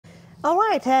All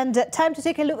right, and time to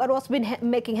take a look at what's been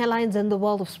making headlines in the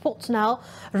world of sports now.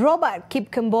 Robert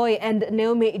Kipkemboi and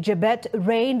Naomi Jebet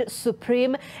reigned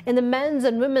supreme in the men's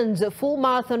and women's full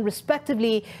marathon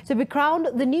respectively to be crowned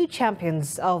the new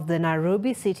champions of the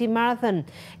Nairobi City Marathon.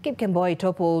 Kipkemboi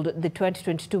toppled the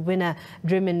 2022 winner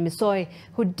Dreamin Misoi,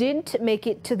 who didn't make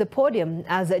it to the podium,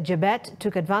 as Jebet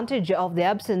took advantage of the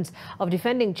absence of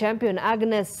defending champion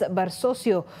Agnes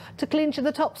Barsosio to clinch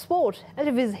the top spot.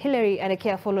 Ediviz Hilary and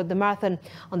Akia followed the marathon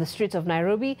on the streets of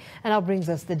Nairobi, and now brings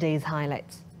us the day's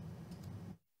highlights.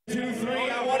 2, 3,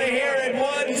 I want to hear it.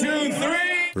 1, 2,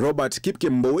 3. Robert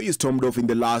Kipkemboi stormed off in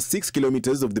the last 6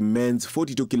 kilometers of the men's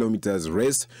 42 kilometers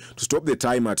race to stop the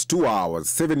time at 2 hours,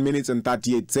 7 minutes and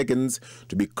 38 seconds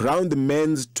to be crowned the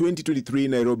men's 2023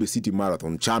 Nairobi City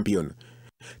Marathon champion.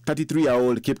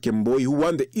 33-year-old Kipkemboi, who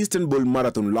won the Istanbul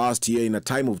Marathon last year in a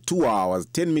time of 2 hours,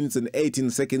 10 minutes and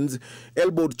 18 seconds,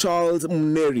 elbowed Charles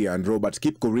Mneria and Robert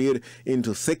Kipkorir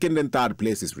into second and third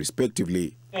places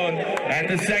respectively. At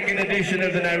the second edition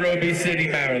of the Nairobi City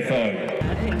Marathon.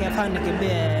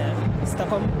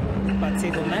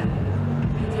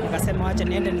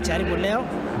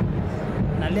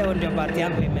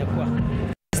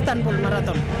 Istanbul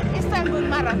Marathon. Istanbul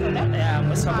Marathon. Yeah,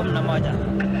 mwezi wa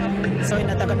 11. So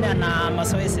inategemea na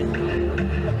mazoezi.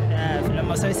 Vile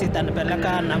mazoezi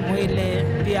itanipeleka na mwili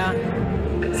pia.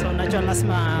 So unajua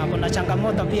lazima kuna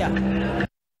changamoto pia.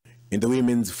 In the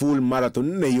women's full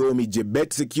marathon, Naomi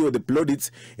Jebet secured the plaudits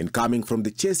in coming from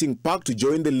the chasing pack to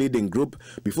join the leading group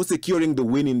before securing the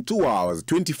win in 2 hours,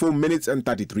 24 minutes and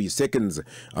 33 seconds.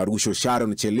 Arusho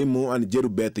Sharon Chelimo and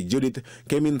Jebet Judith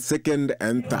came in second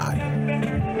and third.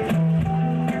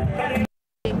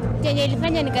 Chenye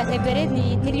ilifanya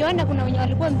nikaseparate niliona kuna wenye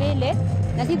walikuwa mbele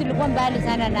na sisi tulikuwa mbali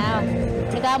sana nao.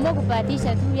 Nikaamua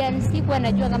kupatisha tu, yani sikuwa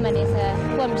najua kama naweza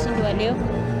kuwa mshindi wa leo.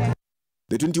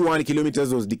 The 21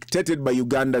 kilometers was dictated by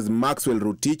Uganda's Maxwell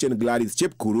Rotich and Gladys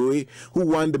Chepkurui, who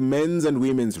won the men's and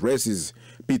women's races.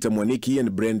 Peter Mwaniki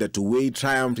and Brenda Tuwei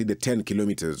triumphed in the 10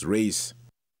 kilometers race.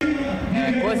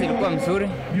 Course ilikuwa mzuri,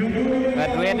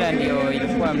 but weather ndio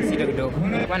ilikuwa mzito kidogo.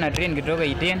 Nilikuwa na train kidogo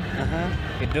 18,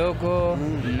 kidogo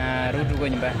na rudi kwa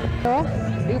nyumbani.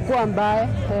 Ilikuwa mbaya,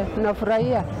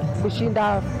 tunafurahia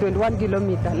kushinda 21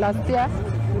 kilometers. Last year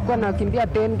nilikuwa nakimbia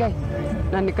 10k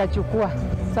na nikachukua.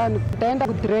 Sasa nitaenda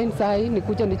kutrain saa hii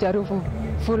nikuja nijaribu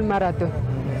full marathon.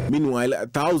 Meanwhile,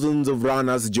 thousands of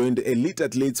runners joined elite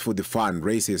athletes for the fun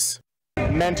races.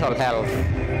 Mental health.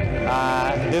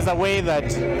 There's a way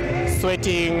that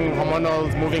sweating,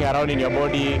 hormonals moving around in your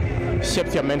body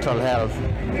shapes your mental health.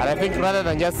 And I think rather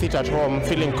than just sit at home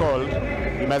feeling cold,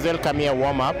 you might as well come here,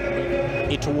 warm up.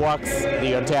 It works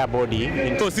the entire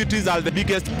body. So cities are the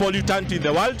biggest pollutant in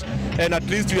the world, and at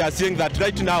least we are seeing that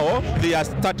right now they are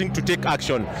starting to take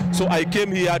action. So I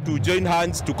came here to join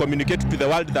hands to communicate to the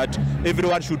world that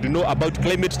everyone should know about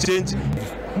climate change.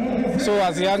 So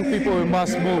as young people, we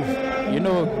must move. You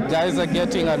know, guys are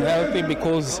getting unhealthy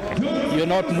because you're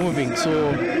not moving.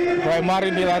 So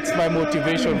primarily that's my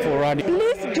motivation for running.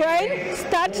 Please join,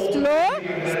 start slow,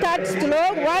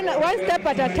 one step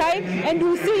at a time, and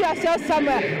you'll see yourself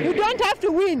somewhere. You don't have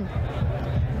to win,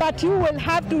 but you will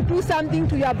have to do something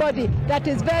to your body that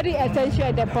is very essential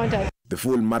and important. The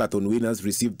full marathon winners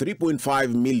received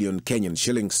 3.5 million Kenyan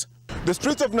shillings. The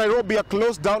streets of Nairobi are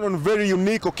closed down on very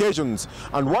unique occasions,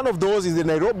 and one of those is the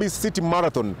Nairobi City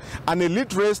Marathon, an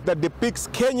elite race that depicts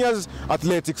Kenya's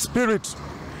athletic spirit.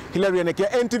 Hilary Anekia,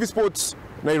 NTV Sports,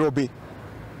 Nairobi.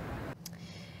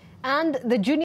 And the junior